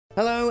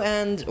Hello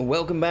and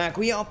welcome back.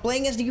 We are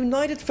playing as the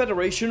United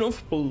Federation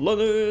of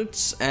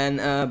Planets,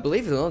 and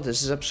believe it or not,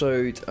 this is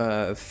episode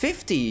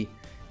 50.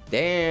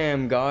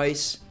 Damn,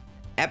 guys,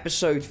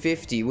 episode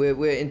 50.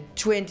 We're in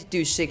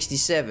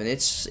 2267.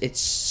 It's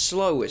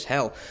slow as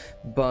hell,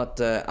 but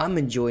I'm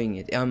enjoying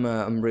it.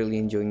 I'm really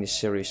enjoying this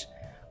series.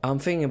 I'm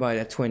thinking about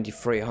at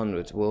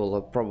 2300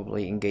 we'll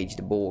probably engage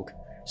the Borg.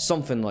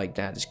 Something like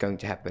that is going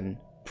to happen,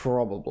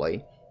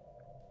 probably.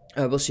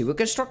 We'll see. We're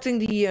constructing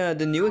the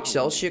new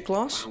Excelsior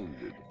class,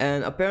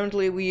 and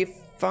apparently we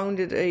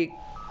founded a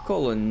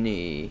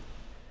colony,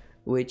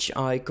 which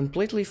I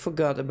completely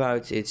forgot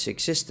about its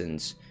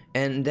existence.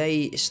 And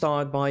they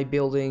start by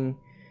building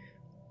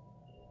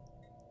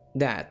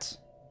that,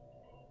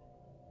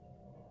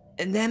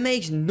 and that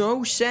makes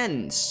no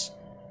sense.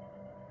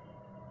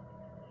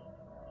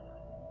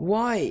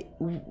 Why?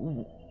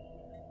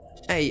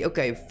 Hey,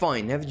 okay,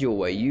 fine. Have it your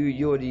way.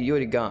 You're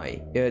the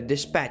guy.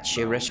 Dispatch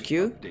a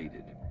rescue.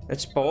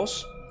 Let's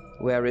pause.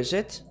 Where is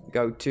it?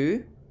 Go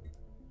to.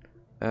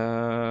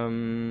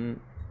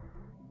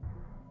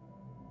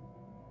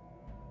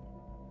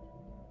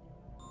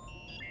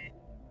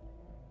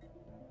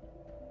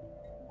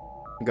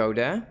 Go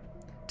there.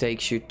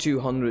 Takes you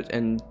 200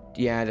 and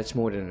yeah, that's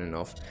more than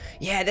enough.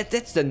 Yeah,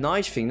 that's the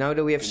nice thing. Now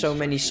that we have so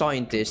many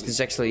scientists, it's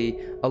actually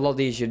a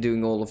lot easier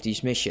doing all of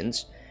these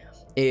missions.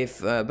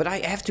 But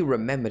I have to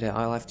remember that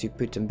I'll have to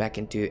put them back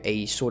into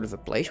a sort of a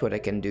place where they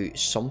can do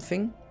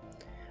something.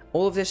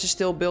 All of this is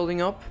still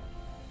building up.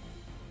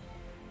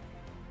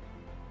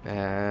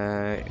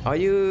 Are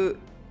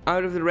you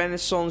out of the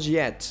Renaissance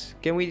yet?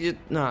 Can we just...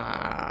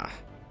 Nah.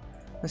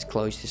 Let's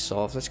close this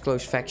off. Let's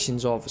close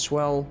factions off as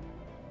well.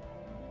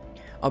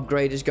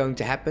 Upgrade is going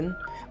to happen.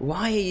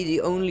 Why are you the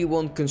only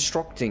one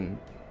constructing?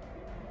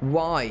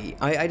 Why?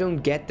 I don't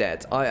get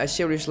that. I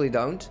seriously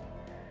don't.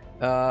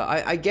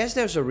 I guess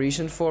there's a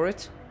reason for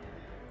it.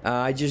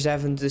 I just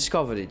haven't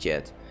discovered it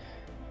yet.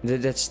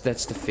 That's the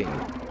thing.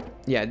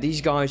 Yeah, these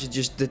guys are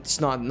just...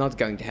 That's not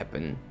going to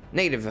happen.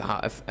 Negative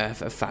a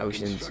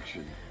thousand.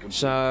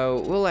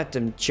 So we'll let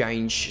them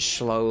change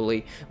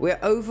slowly. We're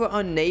over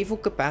our naval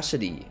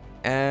capacity.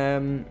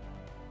 Do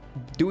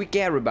we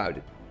care about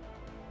it?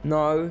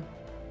 No.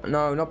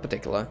 No, not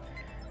particular.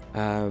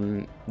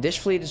 This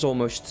fleet is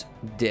almost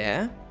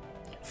there.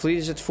 Fleet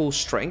is at full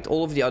strength.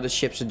 All of the other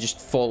ships are just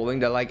following.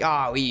 They're like,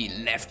 oh, he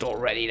left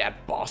already,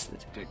 that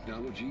bastard.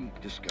 Technology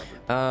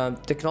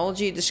discovered.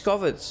 Technology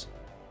discovered.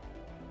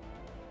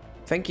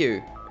 Thank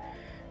you.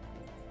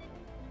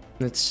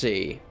 Let's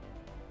see.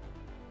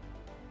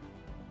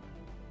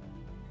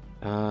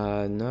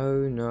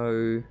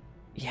 No.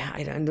 Yeah,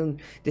 I don't...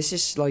 This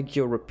is like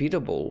your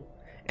repeatable.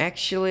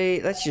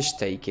 Actually, let's just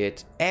take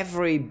it.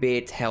 Every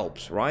bit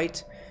helps,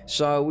 right?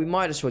 So we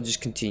might as well just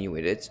continue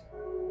with it.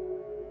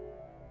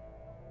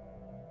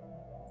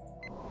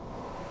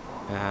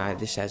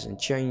 This hasn't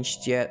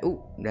changed yet.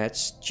 Oh,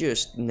 that's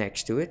just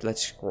next to it.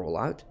 Let's scroll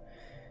out.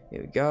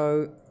 Here we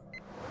go.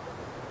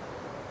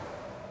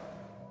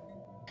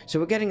 So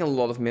we're getting a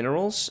lot of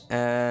minerals,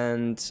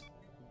 and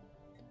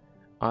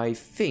I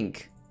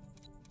think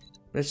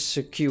let's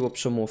queue up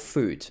some more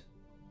food.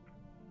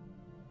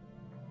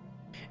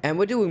 And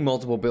we're doing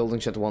multiple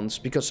buildings at once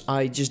because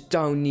I just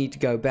don't need to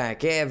go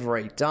back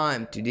every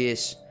time to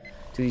these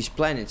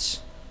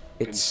planets.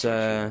 It's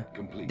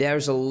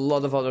there's a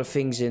lot of other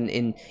things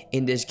in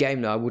this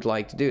game that I would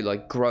like to do,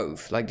 like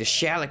growth, like the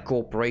Sherlock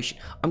Corporation.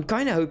 I'm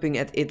kind of hoping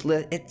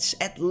it's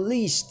at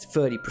least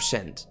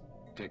 30%.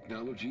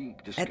 Technology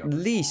discovered. At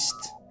least.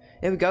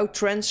 There we go.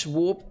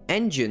 Transwarp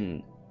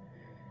engine.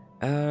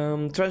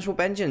 Transwarp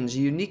engines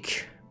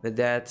unique with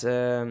that.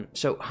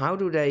 So how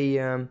do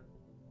they?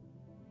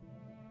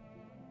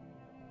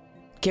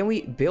 Can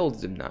we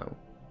build them now?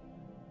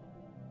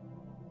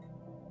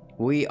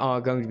 We are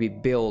going to be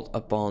built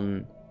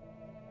upon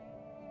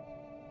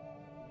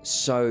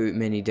so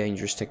many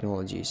dangerous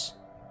technologies.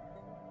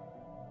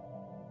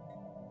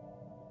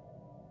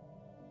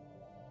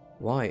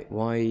 Why?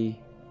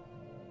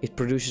 It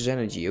produces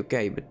energy,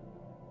 okay, but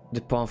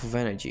the path of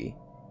energy?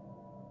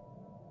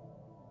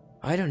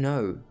 I don't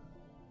know.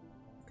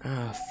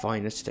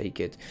 Fine, let's take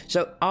it.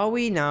 So, are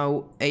we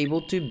now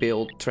able to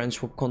build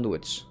transwarp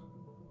conduits?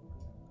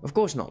 Of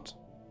course not.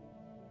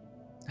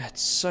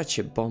 That's such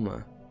a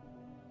bummer.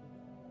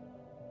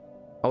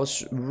 I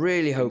was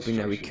really hoping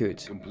that we could.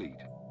 Complete.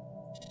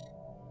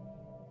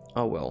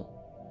 Oh well.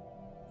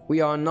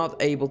 We are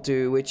not able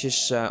to, which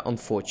is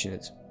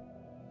unfortunate,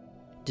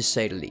 to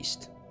say the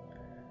least.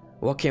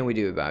 What can we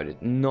do about it?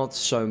 Not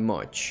so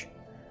much.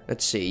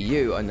 Let's see,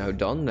 you are now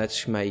done.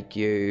 Let's make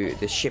you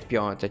the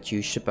shipyard that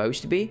you're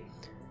supposed to be.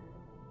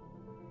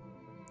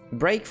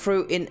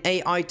 Breakthrough in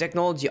AI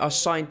technology. Our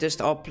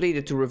scientists are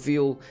pleaded to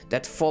reveal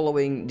that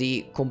following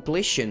the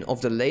completion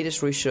of the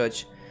latest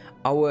research,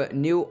 our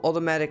new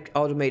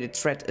automated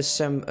threat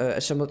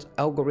assembled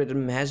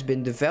algorithm has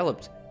been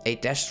developed. A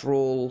test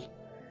roll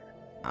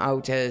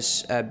out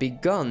has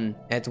begun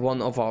at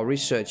one of our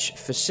research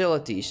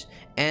facilities,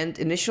 and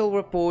initial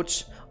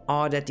reports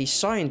are that the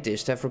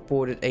scientists have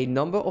reported a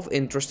number of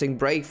interesting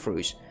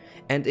breakthroughs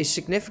and a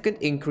significant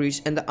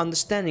increase in the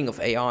understanding of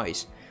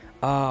AIs.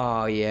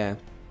 Oh, yeah.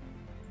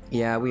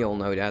 Yeah, we all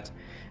know that.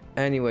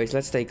 Anyways,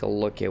 let's take a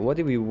look here. What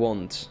do we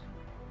want?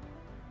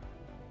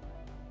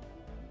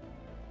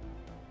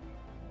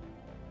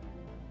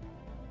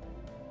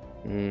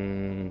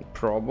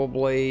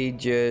 Probably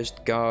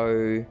just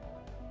go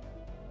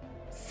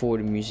for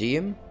the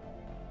museum.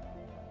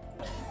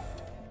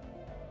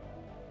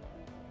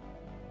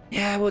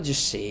 Yeah, we'll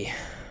just see.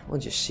 We'll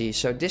just see.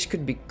 So this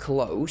could be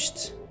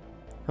closed.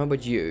 How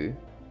about you?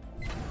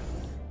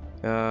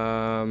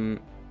 Let's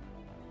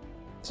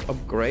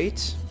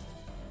upgrade.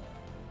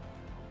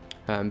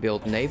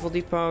 Build naval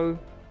depot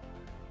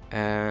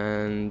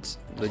and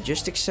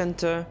logistics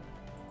center.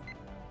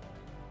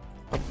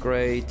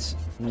 Upgrade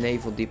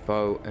naval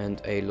depot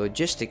and a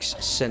logistics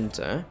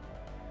center.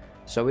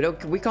 So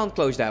we can't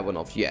close that one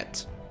off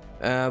yet.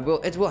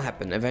 Well, it will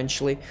happen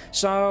eventually.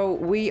 So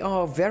we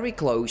are very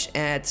close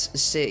at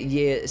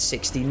year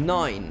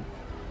 69.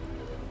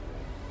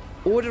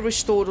 Order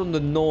restored on the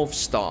North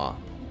Star.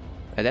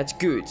 And that's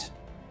good.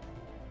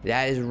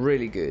 That is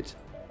really good.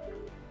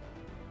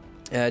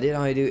 Did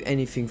I do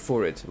anything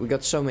for it? We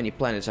got so many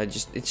planets.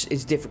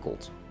 It's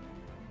difficult.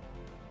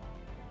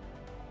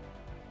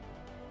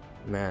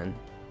 Man.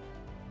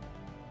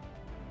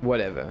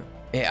 Whatever.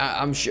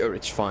 Yeah, I'm sure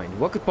it's fine.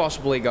 What could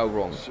possibly go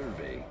wrong?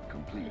 Survey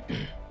complete.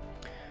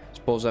 Let's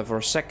pause that for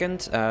a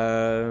second.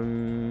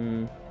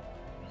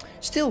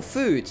 Still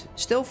food.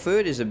 Still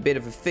food is a bit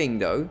of a thing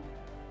though.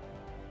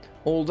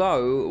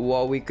 Although,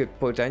 what we could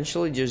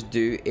potentially just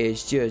do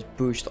is just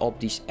boost up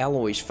these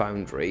alloys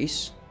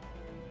foundries.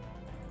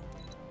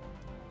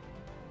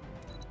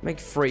 Make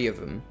 3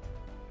 of them.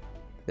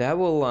 That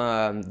will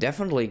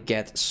definitely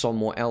get some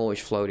more alloys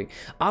floating.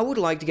 I would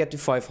like to get to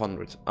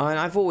 500. And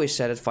I've always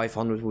said that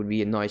 500 would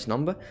be a nice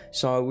number.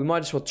 So we might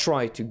as well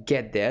try to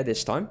get there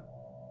this time.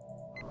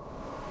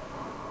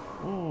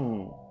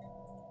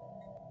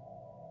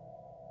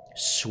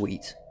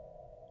 Sweet.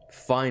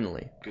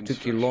 Finally.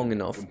 Took you long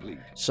enough. Complete.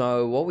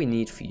 So what we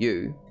need for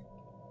you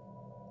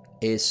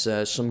is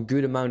some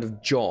good amount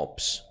of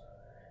jobs.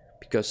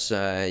 Because,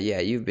 yeah,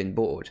 you've been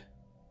bored.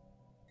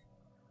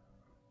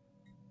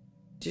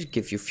 Just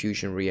give you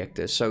fusion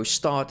reactors. So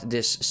start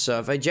this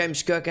survey.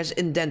 James Kirk has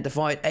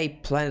identified a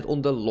planet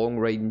on the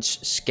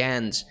long-range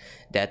scans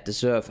that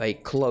deserve a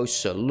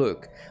closer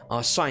look.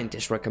 Our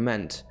scientists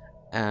recommend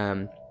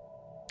an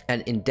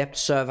in-depth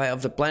survey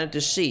of the planet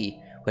to see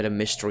whether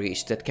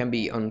mysteries that can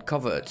be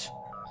uncovered.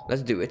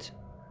 Let's do it.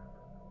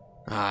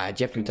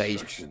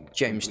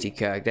 James T.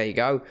 Kirk, there you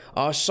go.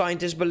 Our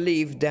scientists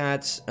believe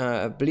that,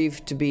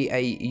 believed to be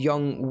a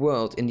young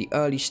world in the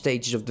early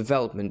stages of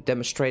development,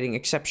 demonstrating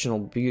exceptional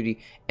beauty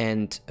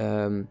and,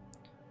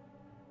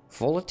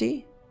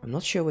 quality? I'm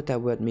not sure what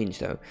that word means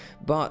though,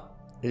 but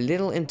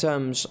little in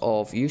terms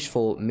of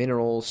useful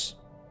minerals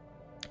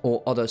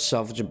or other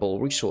salvageable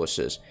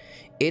resources.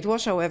 It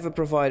was, however,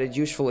 provided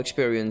useful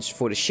experience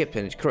for the ship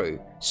and its crew.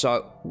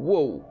 So,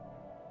 whoa.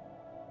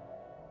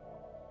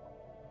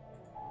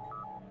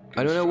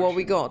 I don't know what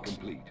we got,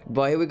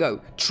 but here we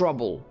go.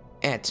 Trouble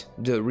at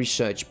the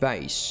research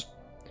base.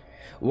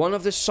 One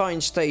of the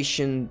science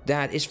stations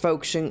that is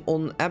focusing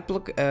on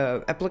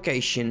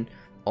application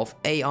of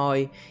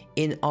AI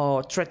in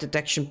our threat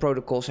detection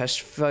protocols has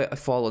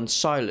fallen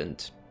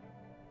silent.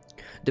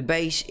 The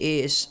base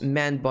is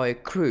manned by a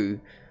crew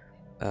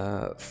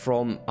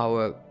from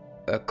our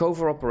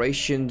Covert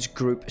Operations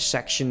Group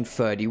Section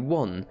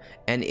 31,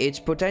 and it's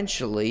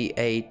potentially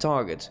a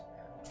target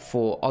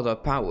for other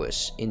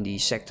powers in the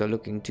sector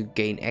looking to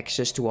gain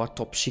access to our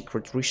top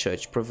secret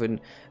research.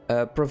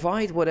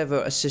 Provide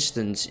whatever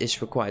assistance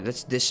is required.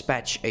 Let's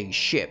dispatch a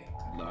ship.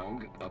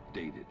 Log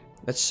updated.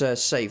 Let's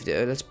save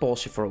it. Let's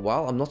pause it for a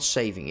while. I'm not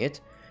saving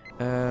it.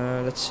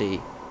 Let's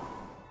see.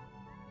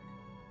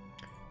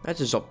 Let's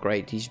just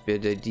upgrade these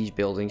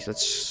buildings.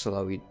 Let's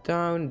slow it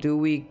down. Do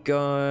we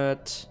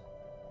got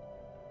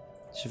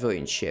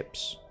civilian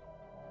ships?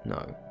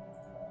 No.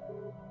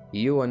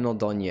 You are not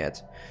done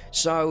yet.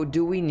 So,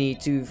 do we need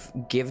to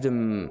give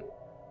them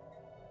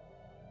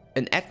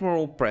an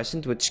admiral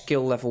present with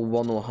skill level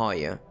 1 or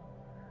higher?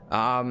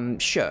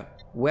 Sure.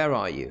 Where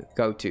are you?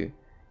 Go to.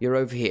 You're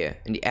over here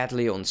in the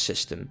Adleon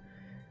system.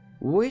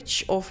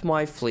 Which of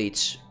my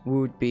fleets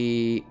would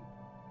be...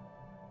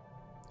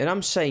 And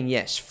I'm saying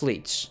yes,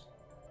 fleets.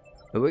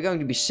 But we're going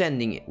to be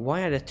sending it.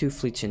 Why are there 2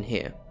 fleets in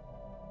here?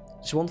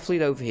 There's 1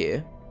 fleet over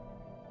here.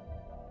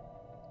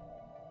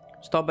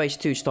 Starbase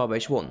 2,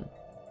 Starbase 1.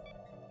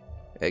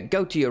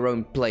 Go to your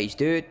own place,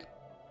 dude.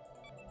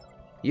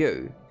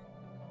 You.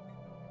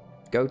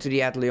 Go to the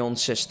Adleon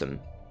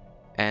system.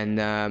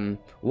 And,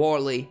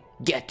 Worley,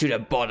 get to the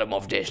bottom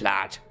of this,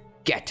 lad.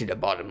 Get to the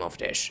bottom of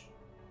this.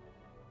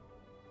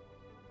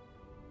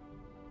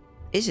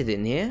 Is it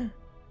in here?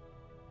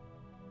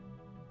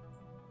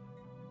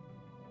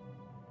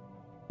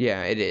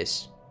 Yeah, it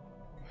is.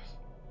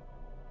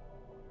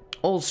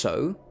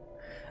 Also,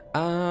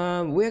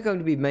 we're going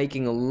to be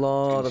making a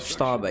lot of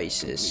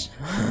starbases.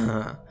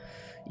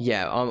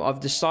 Yeah, I've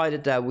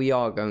decided that we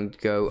are going to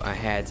go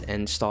ahead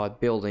and start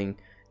building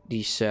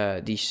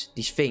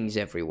these things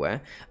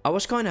everywhere. I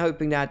was kind of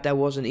hoping that there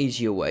was an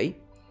easier way,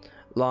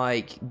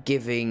 like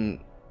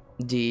giving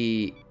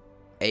the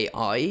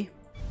AI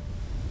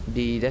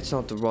that's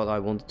not the what I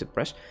wanted to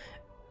press,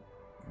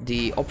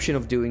 the option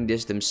of doing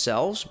this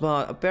themselves,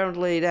 but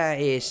apparently that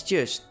is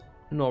just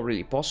not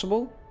really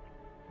possible.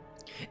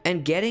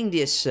 And getting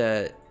this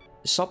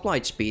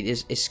sublight speed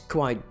is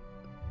quite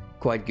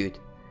good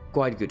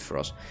for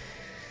us.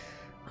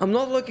 I'm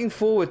not looking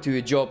forward to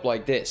a job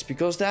like this,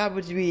 because that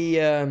would be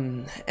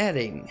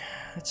adding,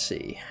 let's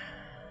see,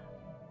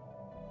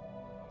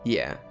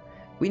 yeah,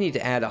 we need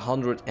to add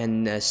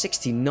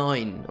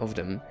 169 of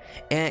them.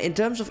 In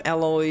terms of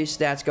alloys,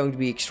 that's going to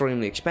be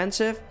extremely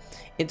expensive.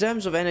 In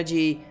terms of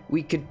energy,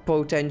 we could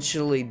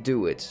potentially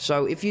do it.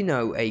 So if you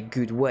know a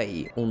good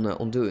way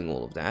on doing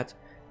all of that,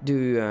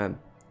 do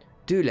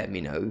let me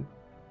know.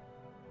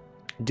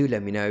 Do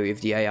let me know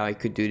if the AI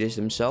could do this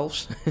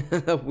themselves.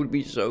 That would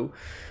be so.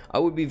 I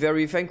would be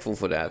very thankful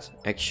for that,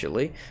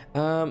 actually.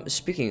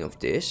 Speaking of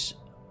this,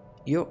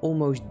 you're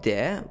almost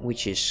there,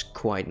 which is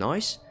quite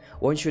nice.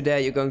 Once you're there,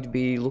 you're going to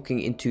be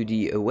looking into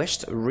the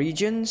west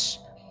regions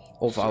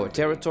of our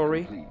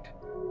territory.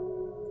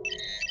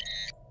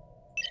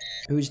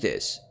 Who's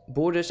this?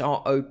 Borders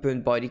are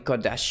opened by the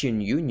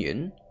Cardassian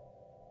Union.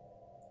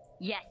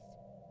 Yes.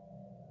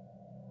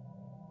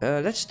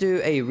 Let's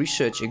do a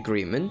research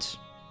agreement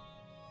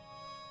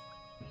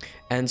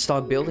and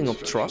start building up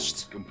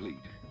trust.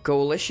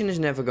 Coalition is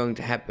never going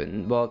to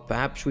happen, but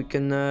perhaps we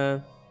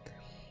can,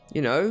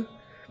 you know,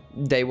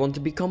 they want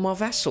to become our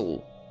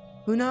vassal.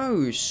 Who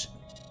knows?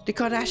 The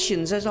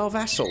Cardassians as our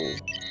vassal.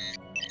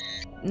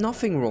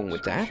 Nothing wrong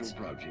with that.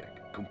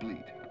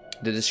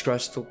 The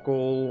distress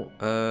call.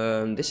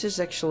 This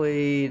is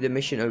actually the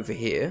mission over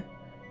here.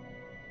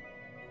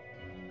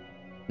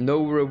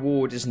 No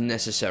reward is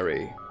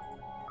necessary.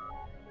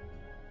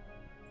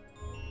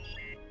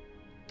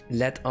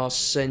 Let us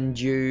send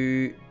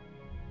you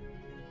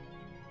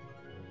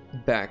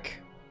back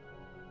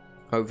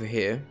over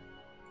here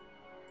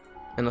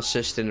and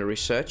assist in the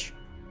research.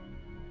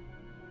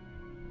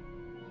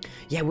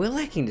 Yeah, we're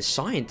lacking the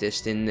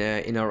scientist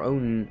in our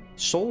own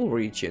Sol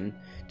region.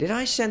 Did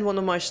I send one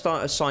of my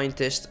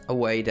scientists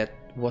away that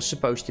was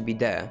supposed to be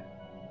there?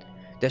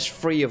 There's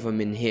 3 of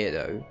them in here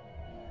though.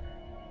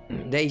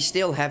 They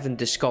still haven't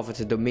discovered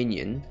the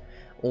Dominion,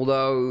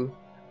 although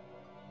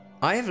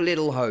I have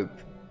little hope.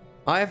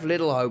 I have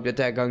little hope that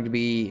they're going to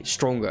be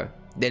stronger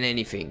than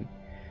anything.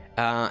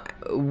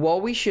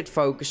 What we should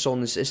focus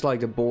on is like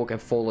the Borg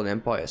and Fallen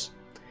Empires.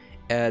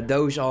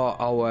 Those are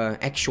our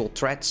actual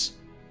threats.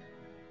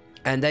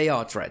 And they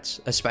are threats,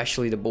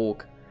 especially the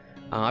Borg.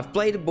 I've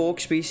played the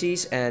Borg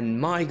species, and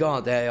my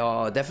god, they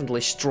are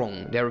definitely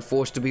strong. They're a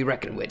force to be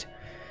reckoned with.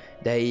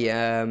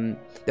 They're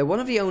one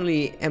of the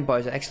only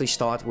empires that actually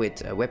start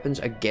with weapons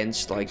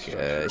against like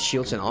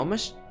shields and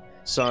armors.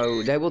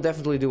 So they will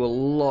definitely do a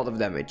lot of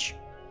damage.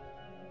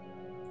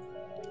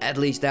 At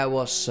least that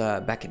was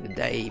back in the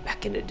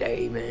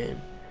day,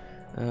 man.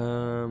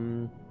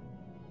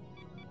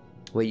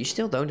 Wait, you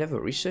still don't have a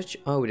research?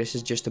 Oh, this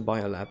is just a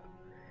biolab.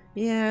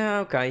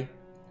 Yeah, okay.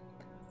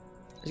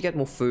 Let's get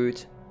more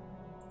food.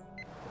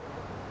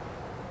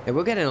 Yeah,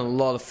 we're getting a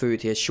lot of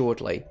food here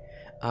shortly.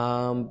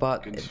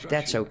 But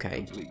that's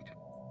okay.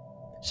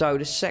 So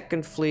the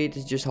second fleet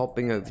is just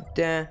hopping over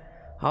there.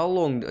 How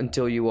long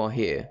until you are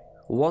here?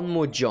 One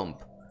more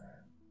jump.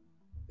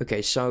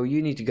 Okay, so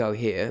you need to go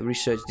here,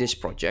 research this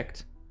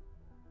project.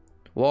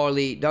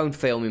 Warley, don't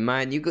fail me,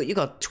 man. You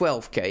got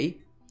 12k.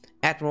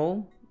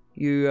 Admiral,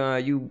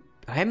 you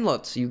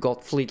Hamlet, you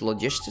got fleet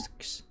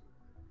logistics.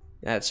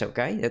 That's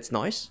okay, that's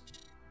nice.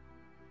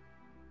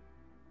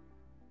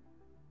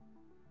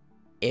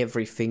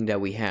 Everything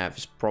that we have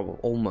is probably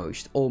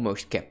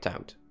almost kept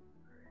out.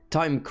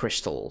 Time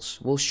crystals,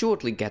 we'll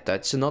shortly get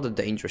that. It's another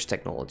dangerous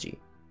technology.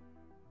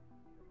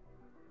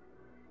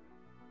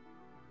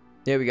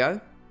 There we go.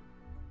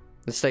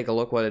 Let's take a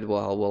look what it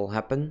will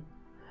happen.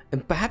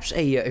 And perhaps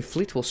a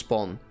fleet will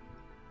spawn.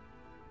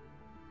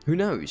 Who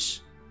knows?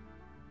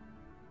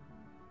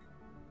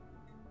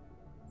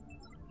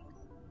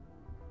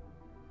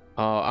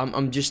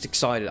 I'm just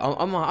excited.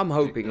 I'm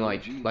hoping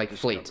like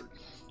fleet.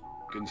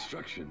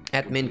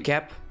 Admin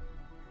cap.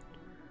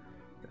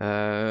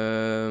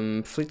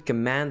 Fleet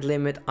command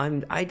limit.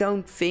 I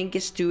don't think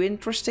it's too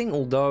interesting.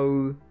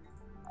 Although,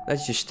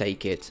 let's just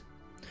take it.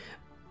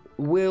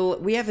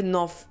 We have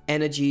enough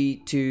energy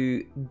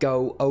to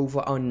go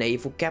over our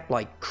naval cap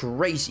like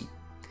crazy.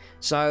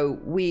 So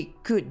we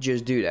could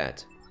just do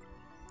that.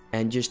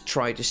 And just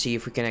try to see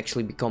if we can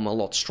actually become a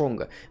lot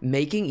stronger.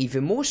 Making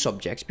even more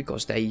subjects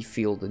because they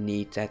feel the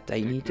need that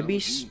they need to be,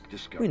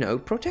 you know,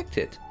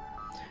 protected.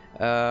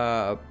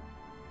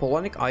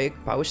 Polonic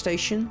Ike power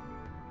station.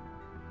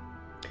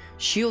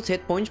 Shield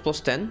hit points plus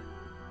 10.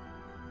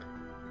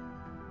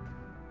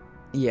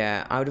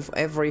 Yeah, out of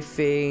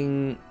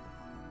everything,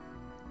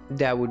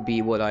 that would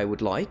be what I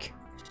would like.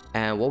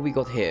 And what we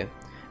got here.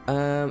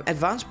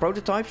 Advanced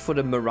prototypes for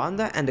the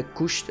Miranda and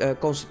the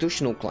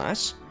Constitutional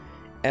class.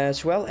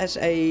 As well as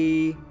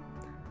a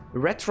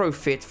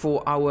retrofit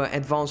for our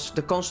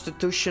the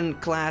Constitution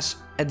class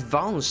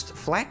advanced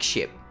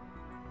flagship.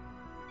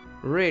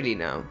 Really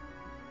now.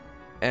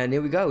 And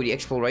here we go, the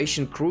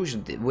exploration cruiser.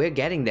 We're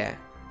getting there.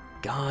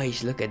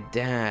 Guys, look at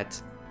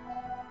that.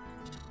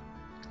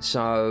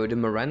 So, the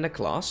Miranda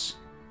class,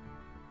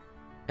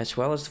 as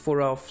well as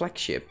for our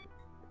flagship.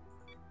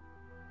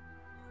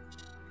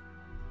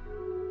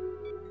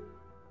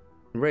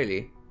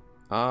 Really?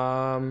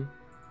 Don't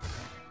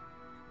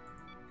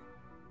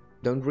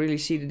really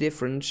see the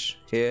difference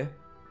here.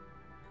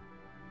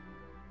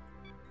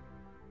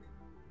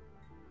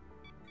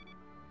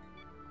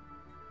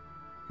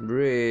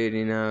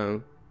 Really,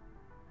 no.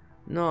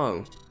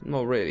 No,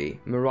 not really.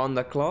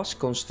 Miranda class,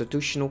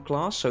 constitutional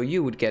class, so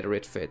you would get a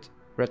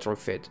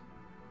retrofit.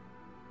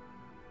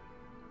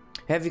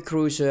 Heavy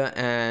cruiser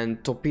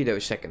and torpedo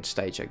second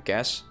stage, I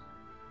guess.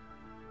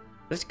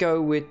 Let's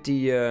go with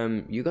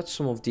the, you got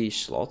some of these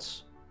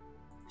slots.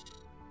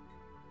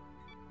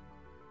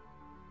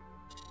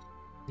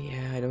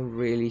 Yeah, I don't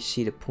really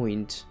see the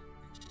point.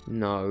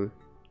 No.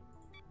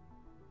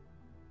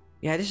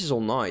 Yeah, this is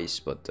all nice,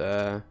 but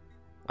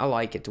I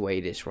like it the way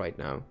it is right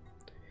now.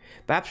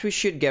 Perhaps we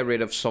should get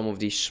rid of some of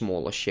these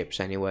smaller ships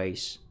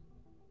anyways.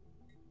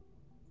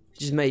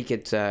 Just make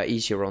it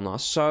easier on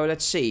us. So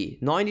let's see,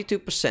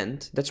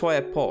 92%. That's why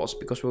I paused,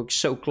 because we're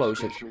so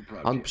close at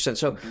 100%.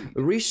 So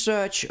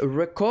research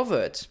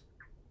recovered.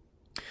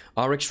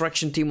 Our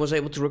extraction team was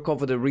able to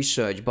recover the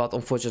research, but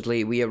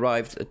unfortunately we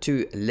arrived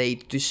too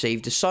late to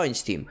save the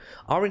science team.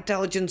 Our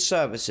intelligence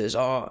services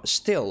are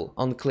still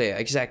unclear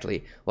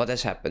exactly what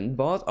has happened,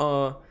 but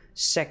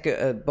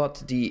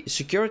the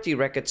security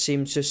record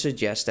seems to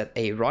suggest that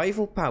a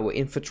rival power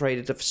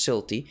infiltrated the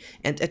facility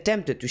and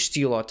attempted to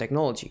steal our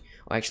technology,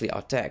 or actually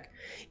our tech.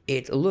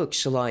 It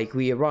looks like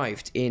we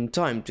arrived in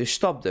time to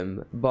stop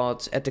them,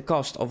 but at the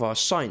cost of our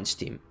science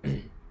team.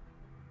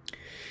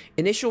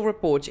 Initial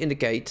reports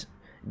indicate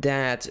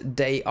that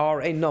there are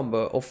a number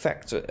of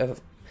factions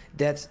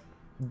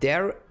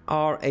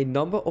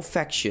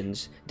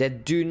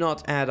that do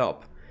not add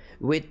up.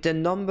 With the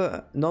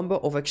number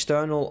of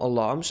external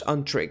alarms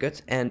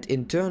untriggered and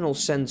internal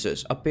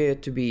sensors appear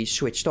to be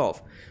switched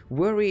off,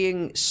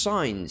 worrying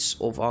signs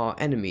of our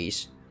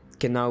enemies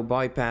can now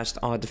bypass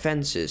our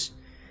defenses.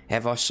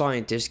 Have our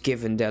scientists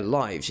given their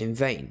lives in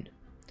vain?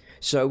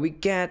 So we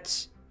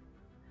get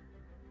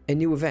a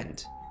new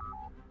event.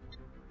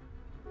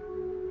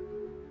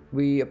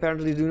 We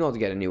apparently do not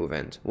get a new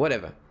event.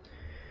 Whatever.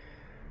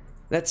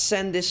 Let's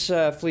send this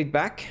fleet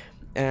back.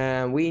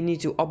 We need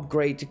to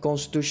upgrade the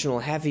constitutional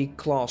heavy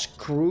class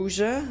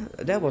cruiser.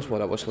 That was what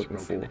I was looking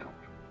for.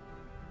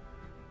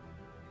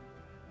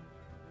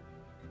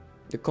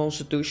 The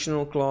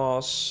constitutional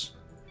class.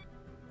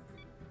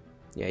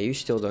 Yeah, you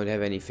still don't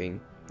have anything.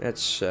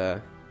 That's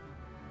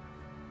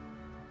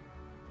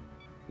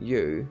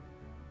you.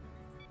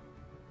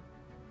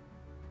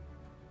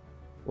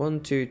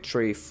 1, 2,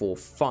 3, 4,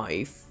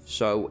 5.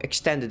 So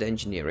extended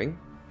engineering.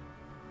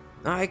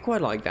 I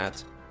quite like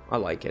that. I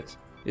like it.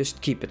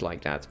 Just keep it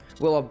like that.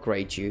 We'll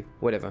upgrade you.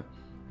 Whatever.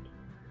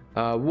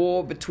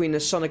 War between the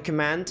Sonic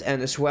Command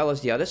and as well as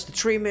the others. The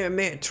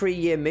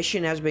 3-year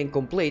mission has been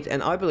complete,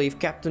 and I believe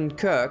Captain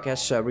Kirk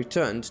has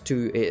returned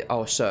to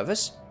our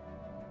service.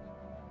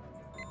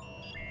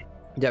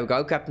 There we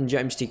go, Captain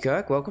James T.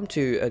 Kirk. Welcome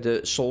to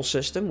the Sol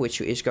system, which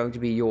is going to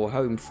be your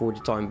home for the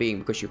time being,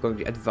 because you're going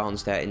to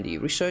advance there in the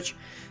research.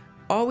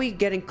 Are we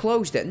getting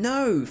close there?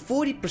 No,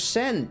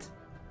 40%.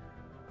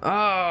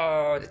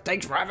 Oh, that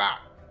takes forever.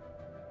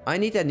 I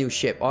need that new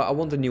ship. I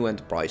want the new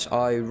Enterprise.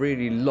 I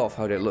really love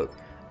how they look.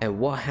 And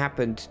what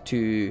happened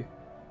to...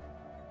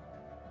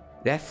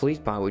 That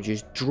fleet power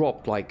just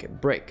dropped like a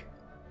brick.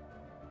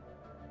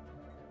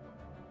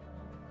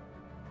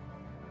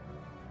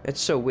 That's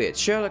so weird.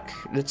 Sherlock,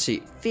 let's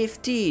see.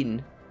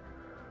 15.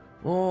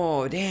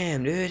 Oh,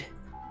 damn, dude.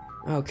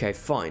 Okay,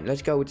 fine.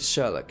 Let's go with the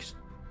Sherlocks.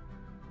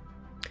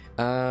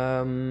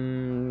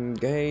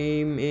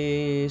 Game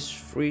is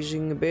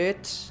freezing a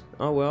bit.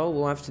 Oh well,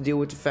 we'll have to deal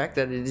with the fact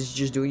that it is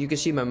just doing... You can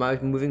see my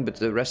mouse moving, but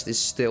the rest is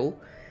still.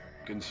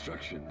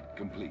 Construction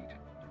complete.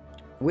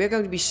 We're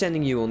going to be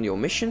sending you on your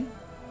mission.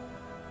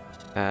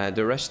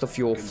 The rest of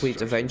your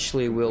fleet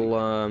eventually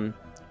will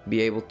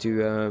be able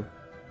to,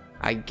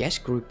 I guess,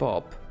 group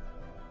up.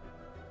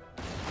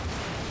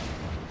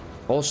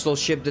 Hostile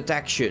ship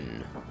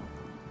detection.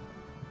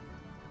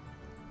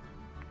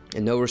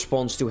 And no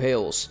response to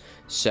hails.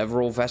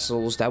 Several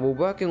vessels that were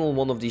working on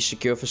one of these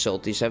secure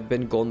facilities have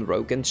been gone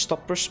rogue and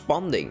stopped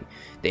responding.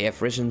 They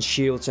have risen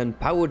shields and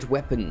powered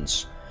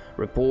weapons.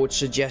 Reports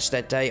suggest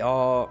that they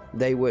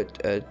were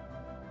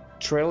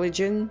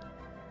Trilogen,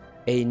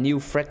 a new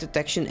threat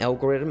detection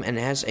algorithm, and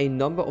has a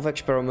number of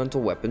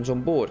experimental weapons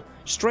on board.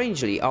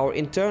 Strangely, our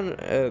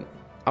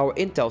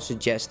intel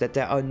suggests that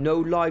there are no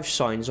life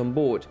signs on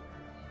board.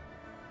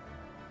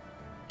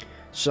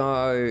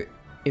 So,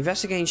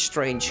 investigating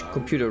strange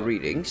computer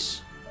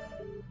readings.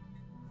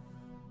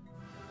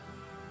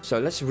 So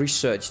let's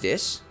research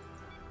this.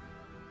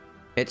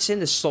 It's in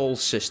the Sol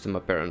system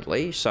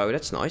apparently, so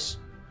that's nice.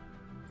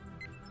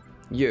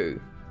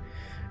 You.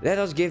 Let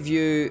us give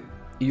you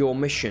your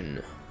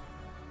mission.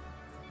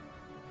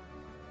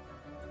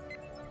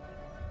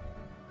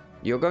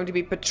 You're going to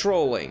be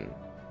patrolling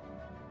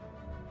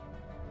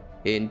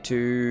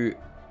into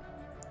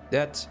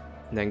that,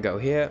 then go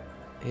here,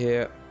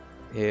 here,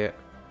 here.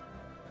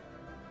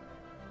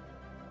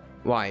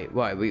 Why?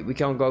 We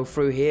can't go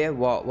through here?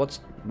 Well,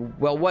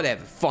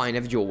 whatever. Fine,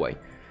 have it your way.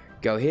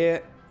 Go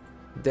here,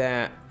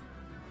 there.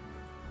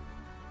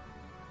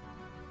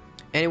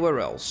 Anywhere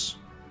else?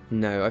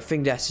 No, I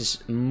think that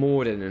is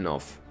more than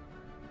enough.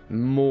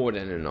 More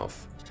than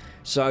enough.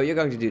 So you're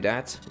going to do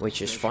that,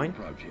 which is fine.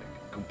 Project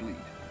complete.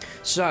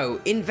 So,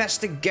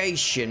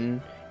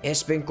 investigation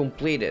has been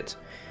completed.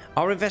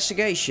 Our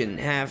investigation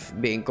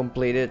have been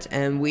completed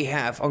and we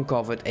have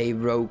uncovered a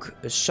rogue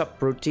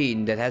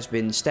subroutine that has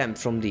been stemmed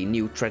from the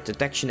new threat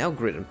detection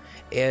algorithm.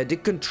 The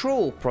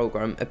control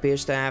program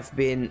appears to have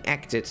been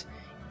acted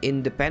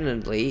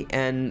independently,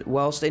 and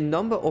whilst a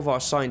number of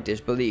our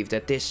scientists believe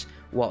that this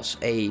was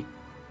a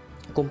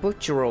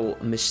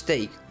computational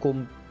mistake,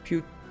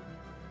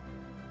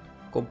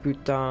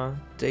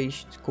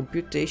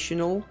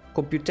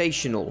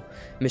 computational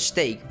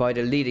mistake by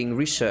the leading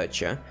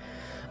researcher,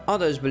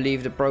 others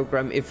believe the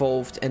program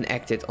evolved and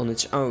acted on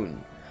its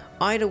own.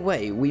 Either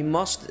way, we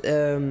must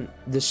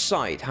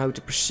decide how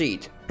to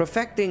proceed.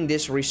 Perfecting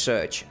this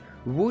research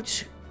would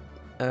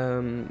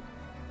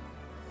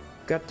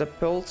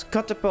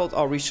catapult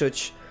our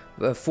research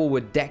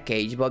forward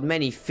decades, but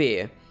many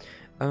fear.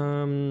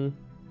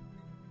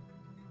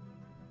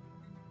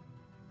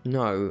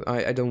 No,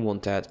 I don't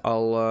want that.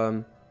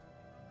 I'll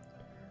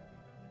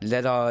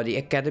let the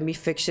academy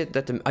fix it.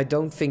 I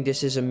don't think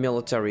this is a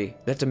military.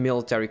 Let the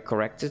military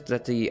correct it.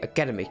 Let the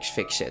academics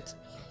fix it.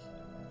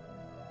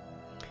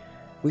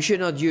 We should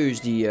not use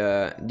the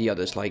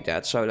others like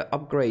that. So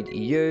upgrade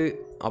you,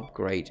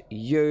 upgrade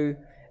you.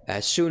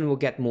 Soon we'll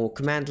get more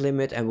command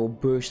limit and we'll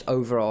burst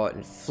over our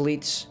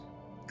fleets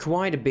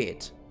quite a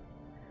bit.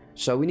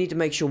 So we need to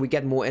make sure we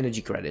get more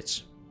energy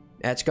credits.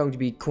 That's going to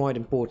be quite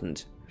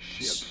important.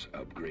 Ships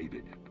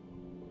upgraded.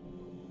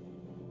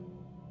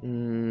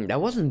 That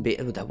wasn't big.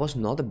 That was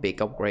not a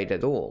big upgrade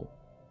at all.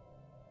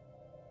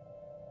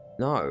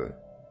 No,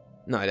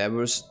 that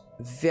was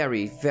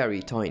very,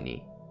 very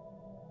tiny.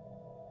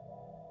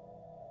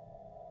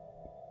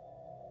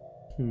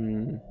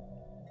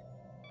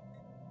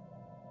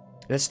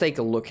 Let's take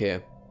a look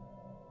here.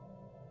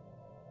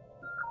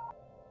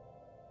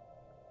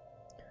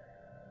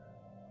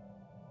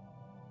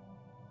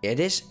 It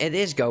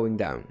is going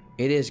down.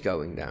 It is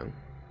going down.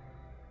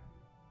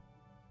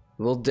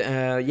 Well,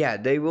 yeah,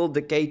 they will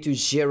decay to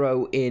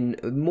 0 in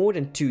more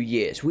than 2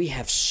 years. We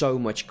have so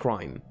much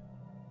crime.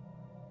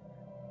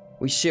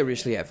 We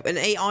seriously have. An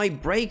AI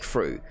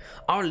breakthrough.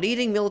 Our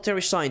leading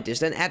military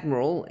scientist and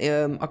admiral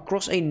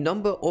across a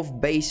number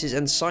of bases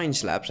and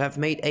science labs have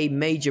made a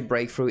major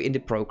breakthrough in the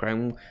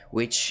program,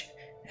 which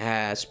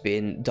has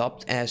been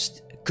dubbed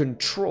as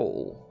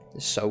Control.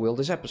 So will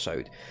this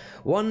episode.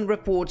 One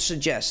report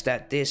suggests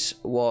that this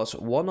was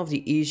one of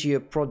the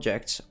easier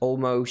projects,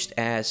 almost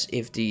as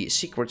if the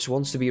secrets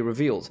wants to be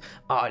revealed.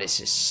 Ah, this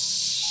is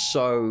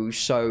so...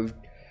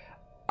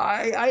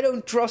 I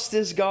don't trust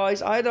this,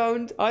 guys. I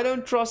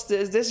don't trust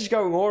this. This is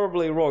going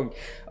horribly wrong.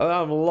 Oh,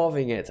 I'm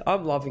loving it.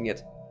 I'm loving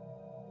it.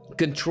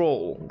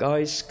 Control,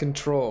 guys.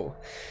 Control.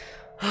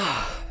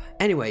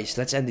 Anyways,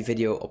 let's end the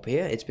video up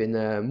here. It's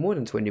been more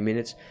than 20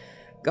 minutes.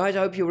 Guys, I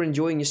hope you're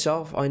enjoying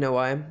yourself. I know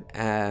I am.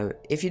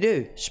 If you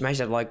do, smash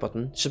that like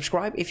button.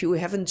 Subscribe if you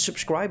haven't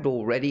subscribed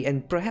already.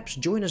 And perhaps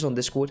join us on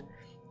Discord.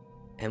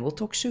 And we'll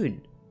talk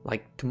soon.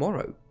 Like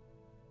tomorrow.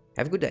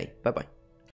 Have a good day. Bye-bye.